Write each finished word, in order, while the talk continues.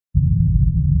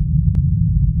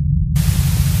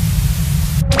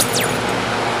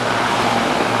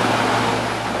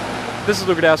This is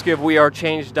Luke Gadowski of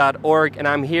wearechange.org, and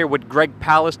I'm here with Greg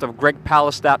Palast of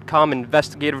gregpalast.com,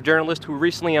 investigative journalist who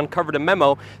recently uncovered a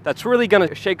memo that's really going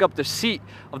to shake up the seat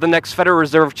of the next Federal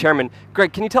Reserve chairman.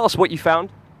 Greg, can you tell us what you found?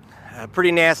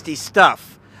 Pretty nasty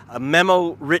stuff. A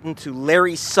memo written to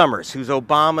Larry Summers, who's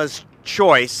Obama's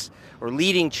choice, or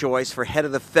leading choice, for head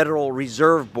of the Federal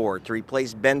Reserve Board to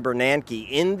replace Ben Bernanke.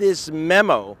 In this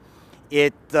memo,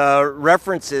 it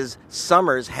references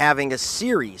Summers having a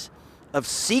series of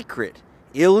secret,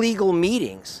 illegal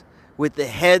meetings with the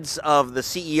heads of the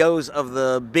CEOs of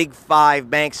the big five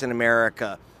banks in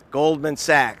America: Goldman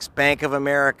Sachs, Bank of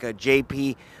America,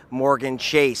 JP Morgan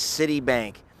Chase,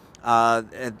 Citibank.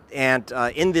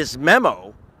 In this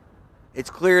memo, it's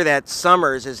clear that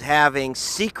Summers is having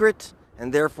secret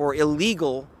and therefore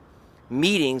illegal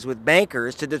meetings with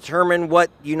bankers to determine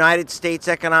what United States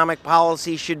economic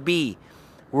policy should be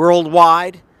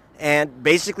worldwide. And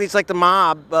basically, it's like the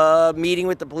mob meeting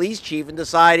with the police chief and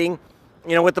deciding,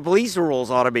 what the police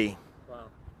rules ought to be. Wow.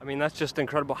 I mean, that's just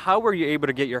incredible. How were you able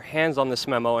to get your hands on this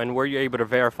memo, and were you able to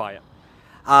verify it?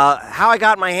 How I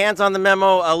got my hands on the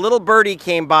memo, a little birdie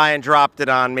came by and dropped it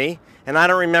on me, and I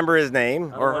don't remember his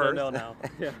name or hers. I don't know now.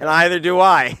 And either do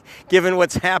I. Given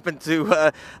what's happened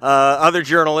to other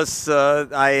journalists,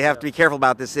 I have to be careful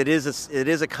about this. It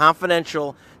is a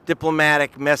confidential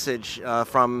diplomatic message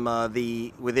from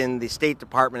within the State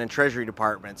Department and Treasury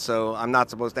Department, so I'm not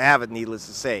supposed to have it, needless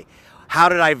to say. How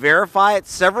did I verify it?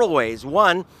 Several ways.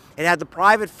 One, it had the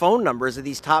private phone numbers of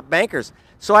these top bankers,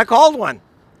 so I called one.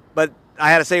 But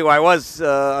I had to say who I was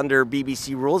under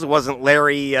BBC rules. It wasn't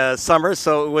Larry Summers,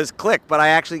 so it was click. But I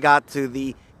actually got to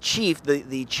the chief,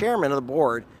 the chairman of the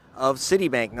board of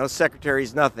Citibank. No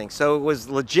secretaries, nothing. So it was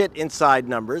legit inside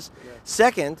numbers. Yeah.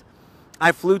 Second,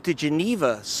 I flew to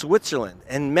Geneva, Switzerland,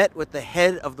 and met with the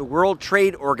head of the World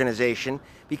Trade Organization,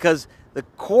 because the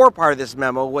core part of this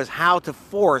memo was how to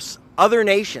force other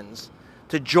nations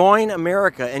to join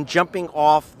America in jumping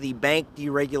off the bank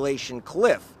deregulation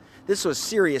cliff. This was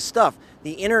serious stuff.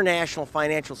 The international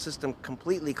financial system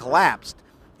completely collapsed,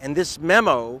 and this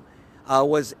memo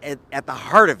was at the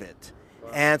heart of it. Wow.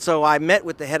 And so I met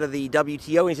with the head of the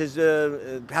WTO, and he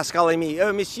says, Pascal and me,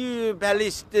 Monsieur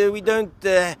Palast, we don't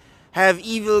have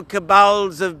evil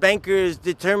cabals of bankers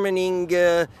determining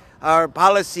our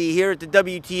policy here at the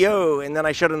WTO. And then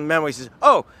I showed him the memo. He says,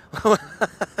 oh,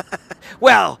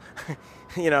 well,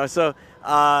 so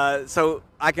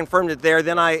I confirmed it there.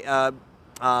 Then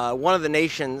one of the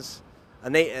nations,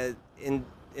 in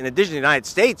addition to the United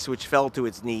States, which fell to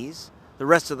its knees, the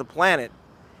rest of the planet,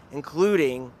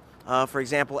 including, for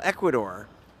example, Ecuador,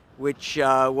 which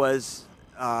was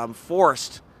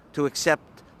forced to accept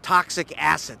toxic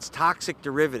assets, toxic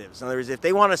derivatives. In other words, if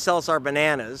they want to sell us our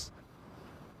bananas,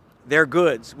 their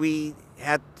goods, they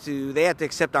had to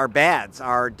accept our bads,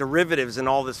 our derivatives, and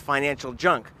all this financial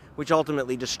junk, which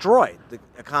ultimately destroyed the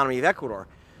economy of Ecuador.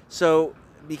 So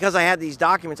because I had these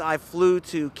documents, I flew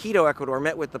to Quito, Ecuador,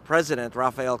 met with the president,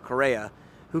 Rafael Correa,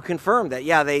 who confirmed that,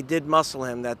 yeah, they did muscle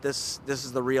him, that this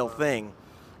is the real thing.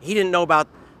 He didn't know about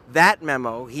that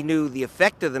memo. He knew the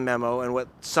effect of the memo and what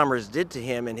Summers did to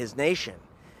him and his nation.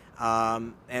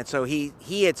 And so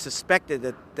he had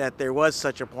suspected that there was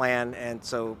such a plan, and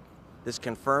so this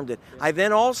confirmed it. I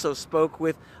then also spoke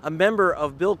with a member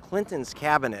of Bill Clinton's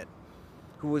cabinet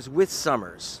who was with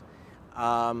Summers.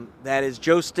 That is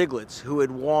Joe Stiglitz, who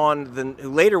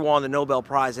later won the Nobel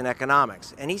Prize in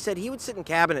economics. And he said he would sit in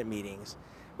cabinet meetings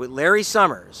with Larry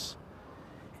Summers,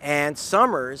 and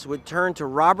Summers would turn to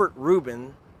Robert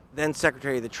Rubin, then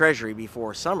Secretary of the Treasury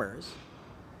before Summers.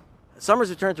 Summers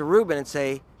would turn to Rubin and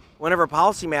say, whenever a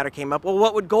policy matter came up, well,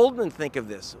 what would Goldman think of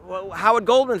this? Well, how would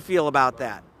Goldman feel about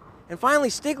that? And finally,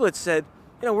 Stiglitz said,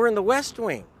 we're in the West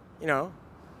Wing,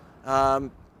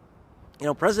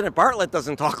 President Bartlett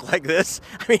doesn't talk like this.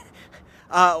 I mean,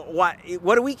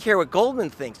 what do we care what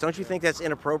Goldman thinks? Don't you think that's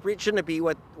inappropriate? Shouldn't it be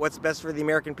what's best for the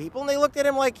American people? And they looked at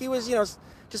him like he was,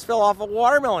 just fell off a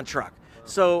watermelon truck.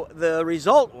 So the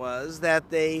result was that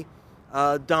they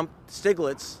dumped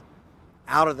Stiglitz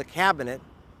out of the cabinet.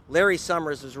 Larry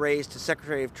Summers was raised to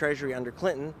Secretary of Treasury under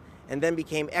Clinton, and then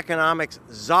became economics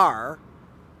czar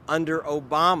under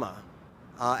Obama,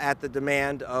 at the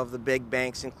demand of the big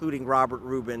banks, including Robert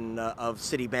Rubin of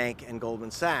Citibank and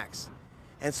Goldman Sachs.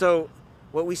 And so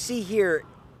what we see here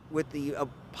with the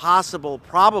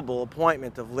probable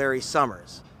appointment of Larry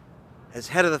Summers as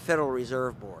head of the Federal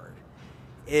Reserve Board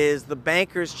is the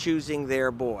bankers choosing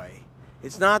their boy.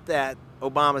 It's not that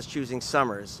Obama's choosing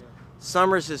Summers.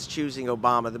 Summers is choosing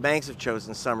Obama. The banks have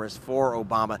chosen Summers for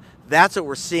Obama. That's what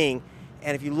we're seeing.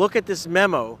 And if you look at this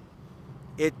memo,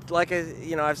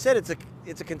 I've said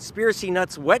it's a conspiracy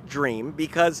nuts wet dream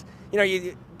because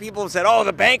people have said, oh,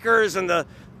 the bankers and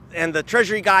the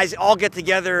Treasury guys all get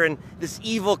together and this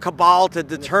evil cabal to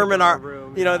determine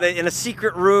in a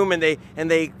secret room, and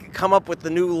they come up with the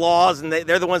new laws, and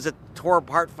they're the ones that tore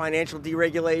apart financial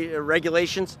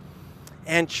regulations.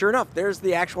 And sure enough, there's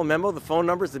the actual memo, the phone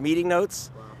numbers, the meeting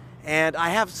notes. Wow. And I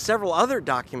have several other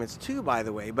documents too, by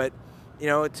the way. But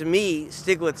to me,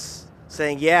 Stiglitz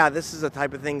saying, yeah, this is the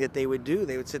type of thing that they would do.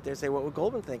 They would sit there and say, what would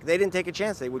Goldman think? They didn't take a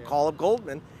chance. They would call up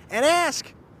Goldman and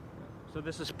ask. So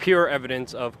this is pure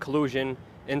evidence of collusion,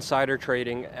 insider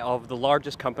trading of the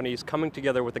largest companies coming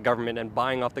together with the government and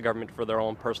buying off the government for their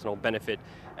own personal benefit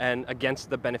and against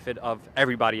the benefit of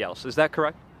everybody else. Is that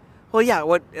correct? Well, yeah.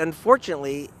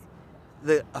 Unfortunately,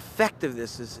 the effect of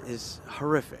this is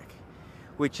horrific,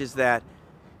 which is that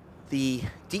the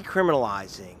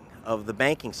decriminalizing of the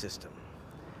banking system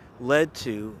led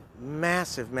to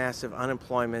massive, massive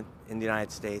unemployment in the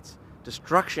United States,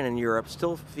 destruction in Europe,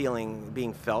 still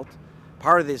being felt.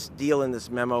 Part of this deal in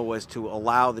this memo was to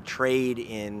allow the trade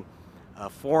in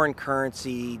foreign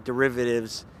currency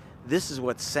derivatives. This is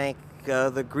what sank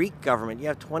the Greek government. You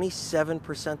have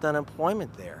 27%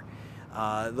 unemployment there.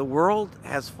 The world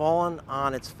has fallen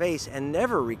on its face and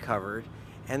never recovered,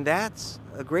 and that's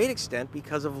a great extent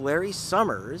because of Larry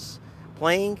Summers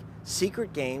playing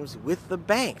secret games with the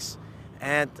banks.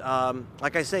 And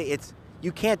like I say,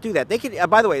 you can't do that. They could.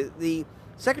 By the way, the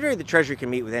Secretary of the Treasury can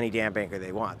meet with any damn banker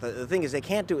they want. The thing is, they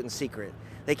can't do it in secret.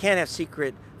 They can't have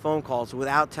secret phone calls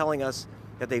without telling us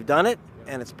that they've done it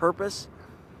and its purpose.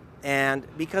 And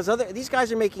because these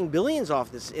guys are making billions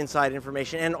off this inside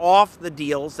information and off the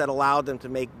deals that allowed them to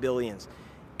make billions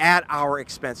at our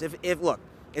expense. Look,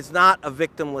 it's not a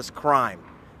victimless crime.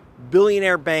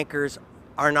 Billionaire bankers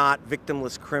are not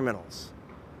victimless criminals.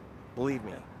 Believe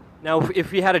me. Now,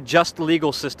 if we had a just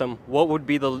legal system, what would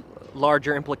be the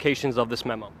larger implications of this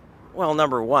memo? Well,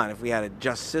 number one, if we had a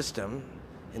just system,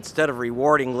 instead of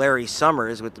rewarding Larry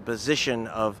Summers with the position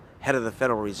of head of the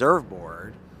Federal Reserve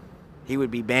Board, he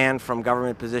would be banned from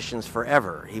government positions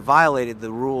forever. He violated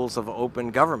the rules of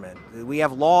open government. We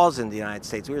have laws in the United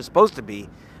States. We were supposed to be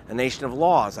a nation of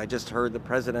laws. I just heard the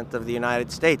President of the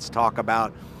United States talk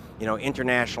about,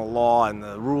 international law and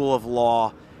the rule of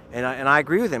law, and I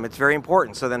agree with him. It's very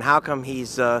important. So then how come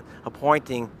he's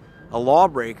appointing a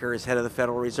lawbreaker as head of the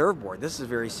Federal Reserve Board? This is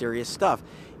very serious stuff.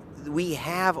 We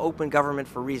have open government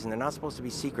for a reason. They're not supposed to be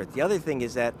secret. The other thing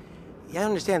is that you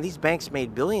understand these banks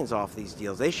made billions off these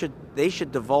deals. They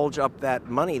should divulge up that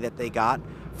money that they got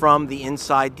from the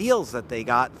inside deals that they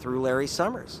got through Larry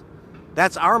Summers.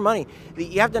 That's our money.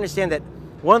 You have to understand that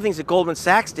one of the things that Goldman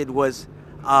Sachs did was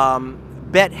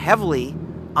bet heavily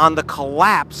on the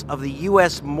collapse of the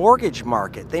U.S. mortgage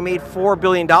market. They made $4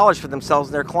 billion for themselves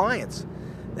and their clients.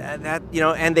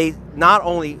 And they not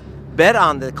only bet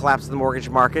on the collapse of the mortgage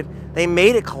market, they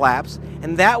made it collapse,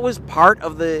 and that was part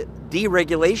of the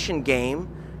deregulation game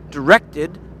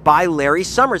directed by Larry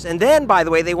Summers. And then, by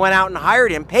the way, they went out and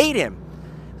hired him, paid him.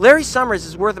 Larry Summers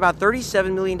is worth about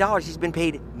 $37 million. He's been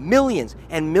paid millions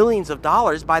and millions of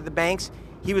dollars by the banks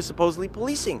he was supposedly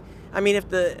policing. I mean,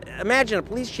 imagine a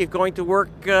police chief going to work,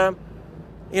 for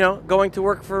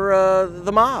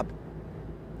the mob.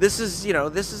 This is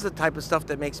the type of stuff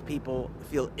that makes people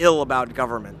feel ill about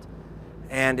government.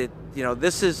 And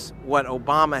this is what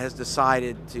Obama has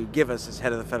decided to give us as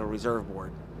head of the Federal Reserve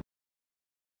Board.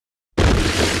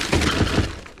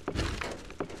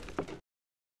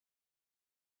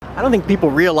 I don't think people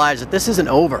realize that this isn't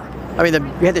over. I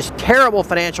mean, we had this terrible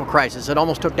financial crisis that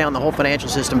almost took down the whole financial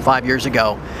system 5 years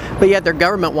ago. But yet their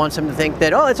government wants them to think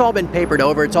that, oh, it's all been papered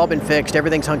over, it's all been fixed,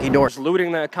 everything's hunky-dory.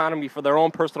 Looting the economy for their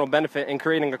own personal benefit and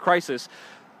creating a crisis.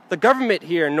 The government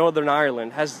here in Northern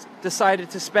Ireland has decided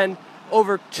to spend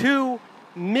over £2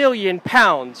 million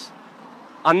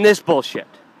on this bullshit.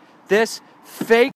 This fake